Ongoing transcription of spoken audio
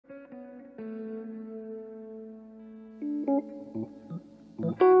What's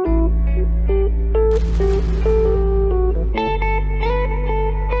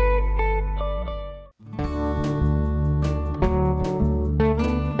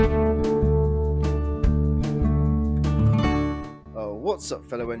up,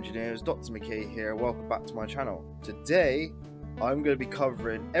 fellow engineers? Dr. McKay here. Welcome back to my channel. Today I'm going to be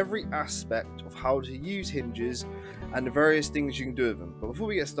covering every aspect of how to use hinges and the various things you can do with them. But before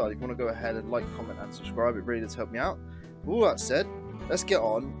we get started, if you want to go ahead and like, comment and subscribe, it really does help me out. With all that said, let's get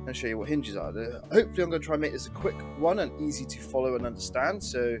on and show you what hinges are. Hopefully I'm going to try and make this a quick one and easy to follow and understand,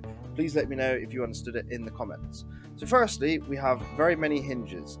 so please let me know if you understood it in the comments. So firstly, we have very many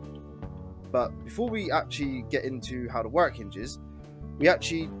hinges, but before we actually get into how to work hinges,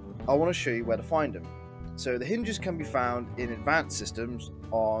 I want to show you where to find them. So the hinges can be found in advanced systems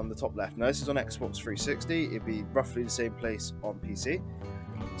on the top left. Now this is on Xbox 360, it'd be roughly the same place on PC.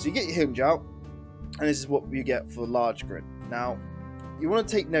 So you get your hinge out, and this is what you get for the large grid. Now you want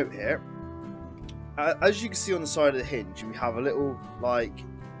to take note here, as you can see on the side of the hinge, we have a little like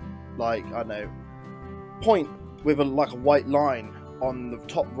I don't know, point with like a white line on the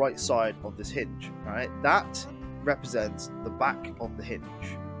top right side of this hinge. Right, that represents the back of the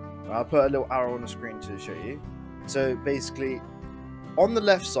hinge. I'll put a little arrow on the screen to show you. So basically, on the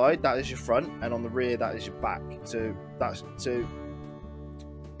left side that is your front, and on the rear that is your back. So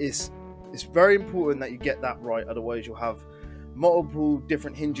it's very important that you get that right, otherwise you'll have multiple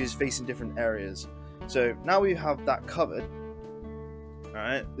different hinges facing different areas. So now we have that covered. All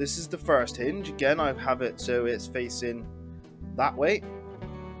right, this is the first hinge. Again, I have it so it's facing that way.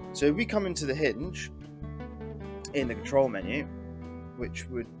 So if we come into the hinge in the control menu, which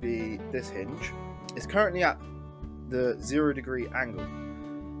would be this hinge, it's currently at the 0-degree angle.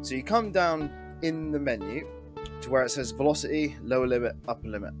 So you come down in the menu to where it says velocity, lower limit, upper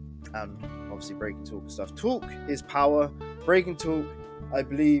limit, and obviously braking torque and stuff. Torque is power, braking torque I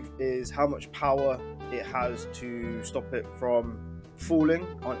believe is how much power it has to stop it from falling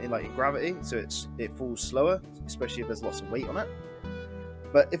in gravity, so it falls slower, especially if there's lots of weight on it.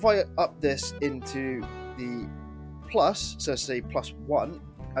 But if I up this into the plus, so say +1,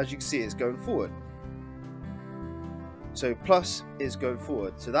 as you can see it's going forward. So plus is going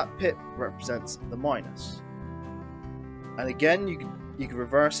forward, so that pip represents the minus. And again, you can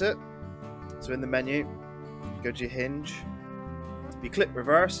reverse it. So in the menu, go to your hinge, if you click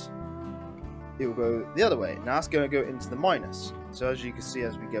reverse, it will go the other way. Now it's going to go into the minus. So as you can see,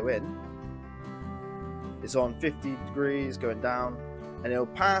 as we go in, it's on 50 degrees going down, and it'll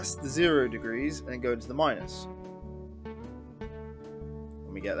pass the 0 degrees and then go into the minus.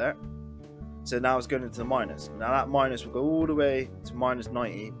 When we get there, so now it's going into the minus. Now that minus will go all the way to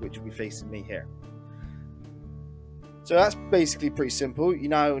 -90, which will be facing me here. So that's basically pretty simple. You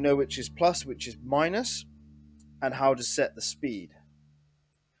now know which is plus, which is minus, and how to set the speed.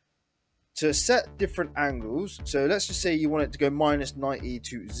 To set different angles, so let's just say you want it to go -90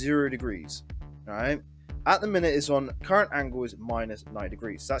 to 0 degrees. All right, at the minute it's on, current angle is -90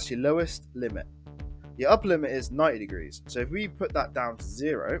 degrees. So that's your lowest limit. Your upper limit is 90 degrees. So if we put that down to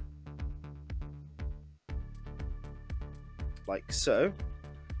 0, like so,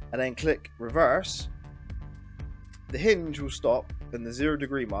 and then click reverse, the hinge will stop in the 0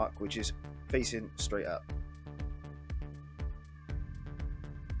 degree mark, which is facing straight up.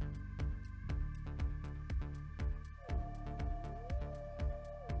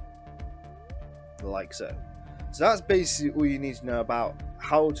 Like so. So that's basically all you need to know about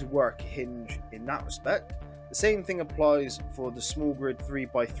how to work a hinge in that respect. The same thing applies for the small grid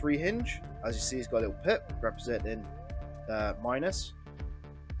 3x3 hinge. As you see, it's got a little pip representing minus,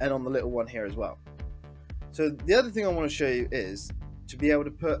 and on the little one here as well. So the other thing I want to show you is to be able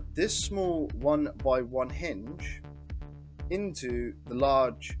to put this small 1x1 hinge into the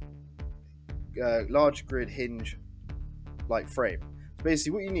large grid hinge like frame. So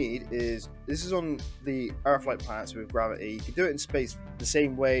basically what you need is, this is on the Earth-like planets with gravity. You can do it in space the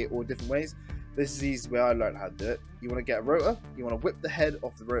same way or different ways. This is the easy way I learned how to do it. You want to get a rotor, you want to whip the head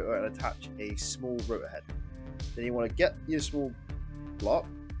off the rotor and attach a small rotor head. Then you want to get your small block,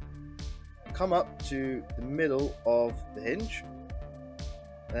 come up to the middle of the hinge,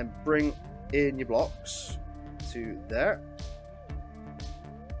 and then bring in your blocks to there.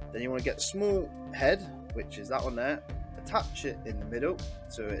 Then you want to get the small head, which is that one there, attach it in the middle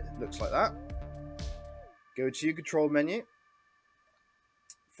so it looks like that. Go to your control menu,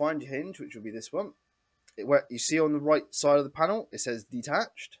 find your hinge, which will be this one. Where you see on the right side of the panel, it says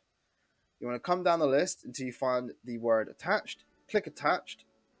detached. You want to come down the list until you find the word attached, click attached,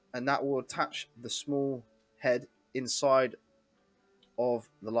 and that will attach the small head inside of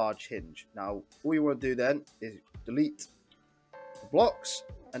the large hinge. Now all you want to do then is delete blocks,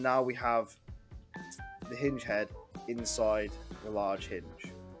 and now we have the hinge head inside the large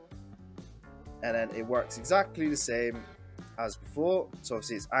hinge. And then it works exactly the same as before. So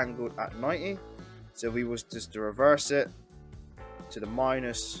obviously it's angled at 90. So if we was just to reverse it to the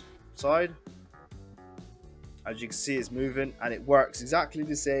minus side, as you can see, it's moving, and it works exactly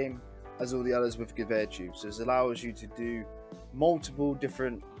the same as all the others with conveyor tubes. So this allows you to do multiple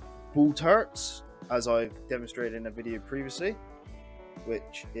different ball turrets, as I've demonstrated in a video previously,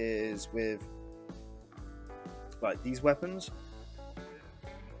 which is with like these weapons,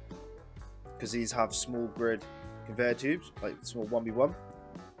 because these have small grid conveyor tubes, like small 1v1.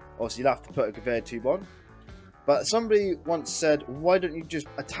 Obviously, you'll have to put a conveyor tube on. But somebody once said, why don't you just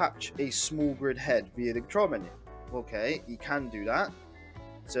attach a small grid head via the control menu? Okay, you can do that.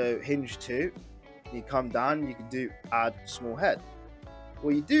 So hinge 2, you come down, you can do add small head.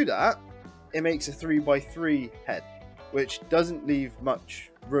 Well, you do that, it makes a 3x3 head, which doesn't leave much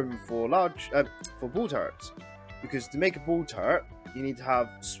room for for ball turrets. Because to make a ball turret, you need to have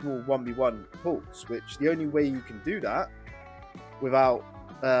small 1v1 balls, which the only way you can do that without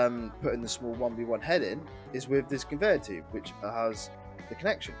putting the small 1v1 head in is with this conveyor tube, which has the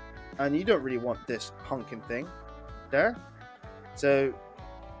connection. And you don't really want this honking thing there. So,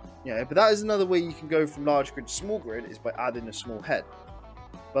 yeah, but that is another way you can go from large grid to small grid, is by adding a small head.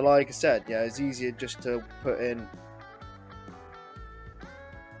 But like I said, yeah, it's easier just to put in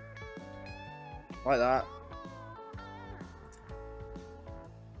like that.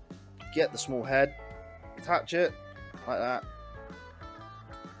 Get the small head, attach it like that.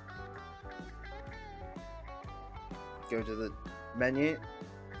 Go to the menu,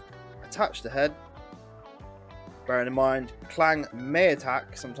 attach the head. Bearing in mind, Clang may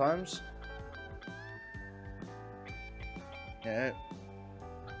attack sometimes. Yeah.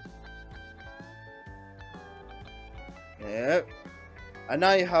 Yeah. And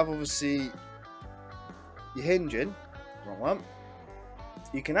now you have obviously your hinging. Wrong one.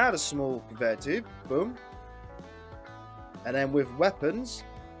 You can add a small conveyor tube. Boom. And then with weapons,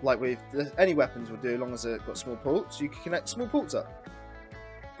 like with any weapons will do, as long as they've got small ports, you can connect small ports up.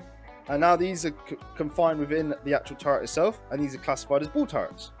 And now these are confined within the actual turret itself, and these are classified as ball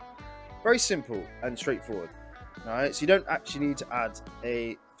turrets. Very simple and straightforward. Alright, so you don't actually need to add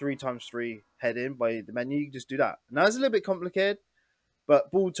a 3x3 head in by the menu, you can just do that. Now it's a little bit complicated, but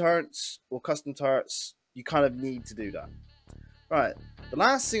ball turrets or custom turrets, you kind of need to do that. Right, the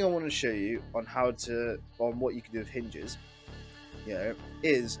last thing I want to show you on what you can do with hinges,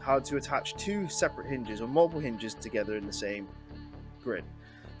 is how to attach two separate hinges or multiple hinges together in the same grid.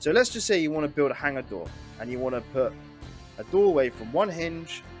 So let's just say you want to build a hangar door, and you want to put a doorway from one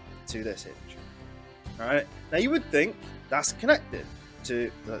hinge to this hinge. All right. Now you would think that's connected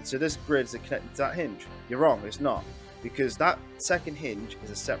to, so this grid is connected to that hinge. You're wrong. It's not, because that second hinge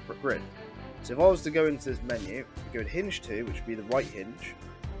is a separate grid. So if I was to go into this menu, go to hinge 2, which would be the right hinge,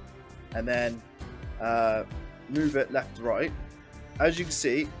 and then move it left to right, as you can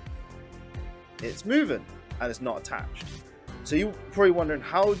see, it's moving and it's not attached. So you're probably wondering,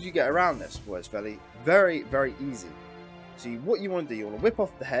 how do you get around this? Well, it's very, very easy. So what you want to do, you want to whip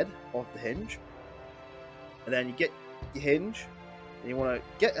off the head of the hinge, and then you get your hinge, and you want to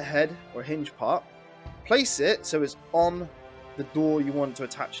get a head or hinge part, place it so it's on the door you want to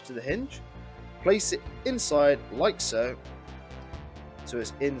attach to the hinge, place it inside like so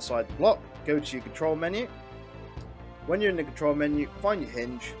it's inside the block. Go to your control menu. When you're in the control menu, find your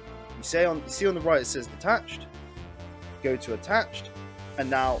hinge. You see on the right it says attached. Go to attached, and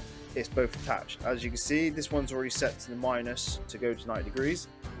now it's both attached. As you can see, this one's already set to the minus to go to 90 degrees,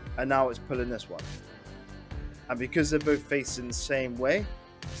 and now it's pulling this one. And because they're both facing the same way,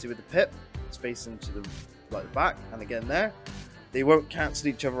 see with the pip, it's facing to the back, and again there, they won't cancel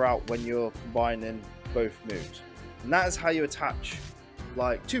each other out when you're combining both moves. And that is how you attach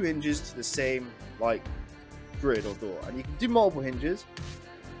like two hinges to the same like grid or door. And you can do multiple hinges,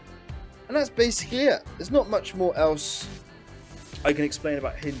 and that's basically it. There's not much more else I can explain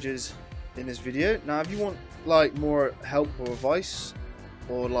about hinges in this video. Now if you want like more help or advice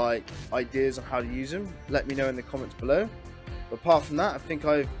or like ideas on how to use them, let me know in the comments below. But apart from that, I think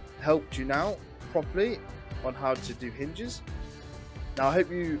I've helped you now properly on how to do hinges. Now I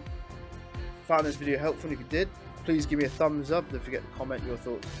hope you found this video helpful, and if you did, please give me a thumbs up. Don't forget to comment your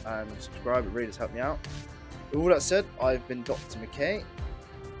thoughts and subscribe, it really does help me out. With all that said, I've been Dr. McKay.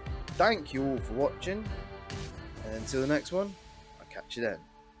 Thank you all for watching, and until the next one, I'll catch you then.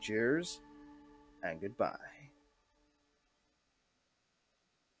 Cheers and goodbye.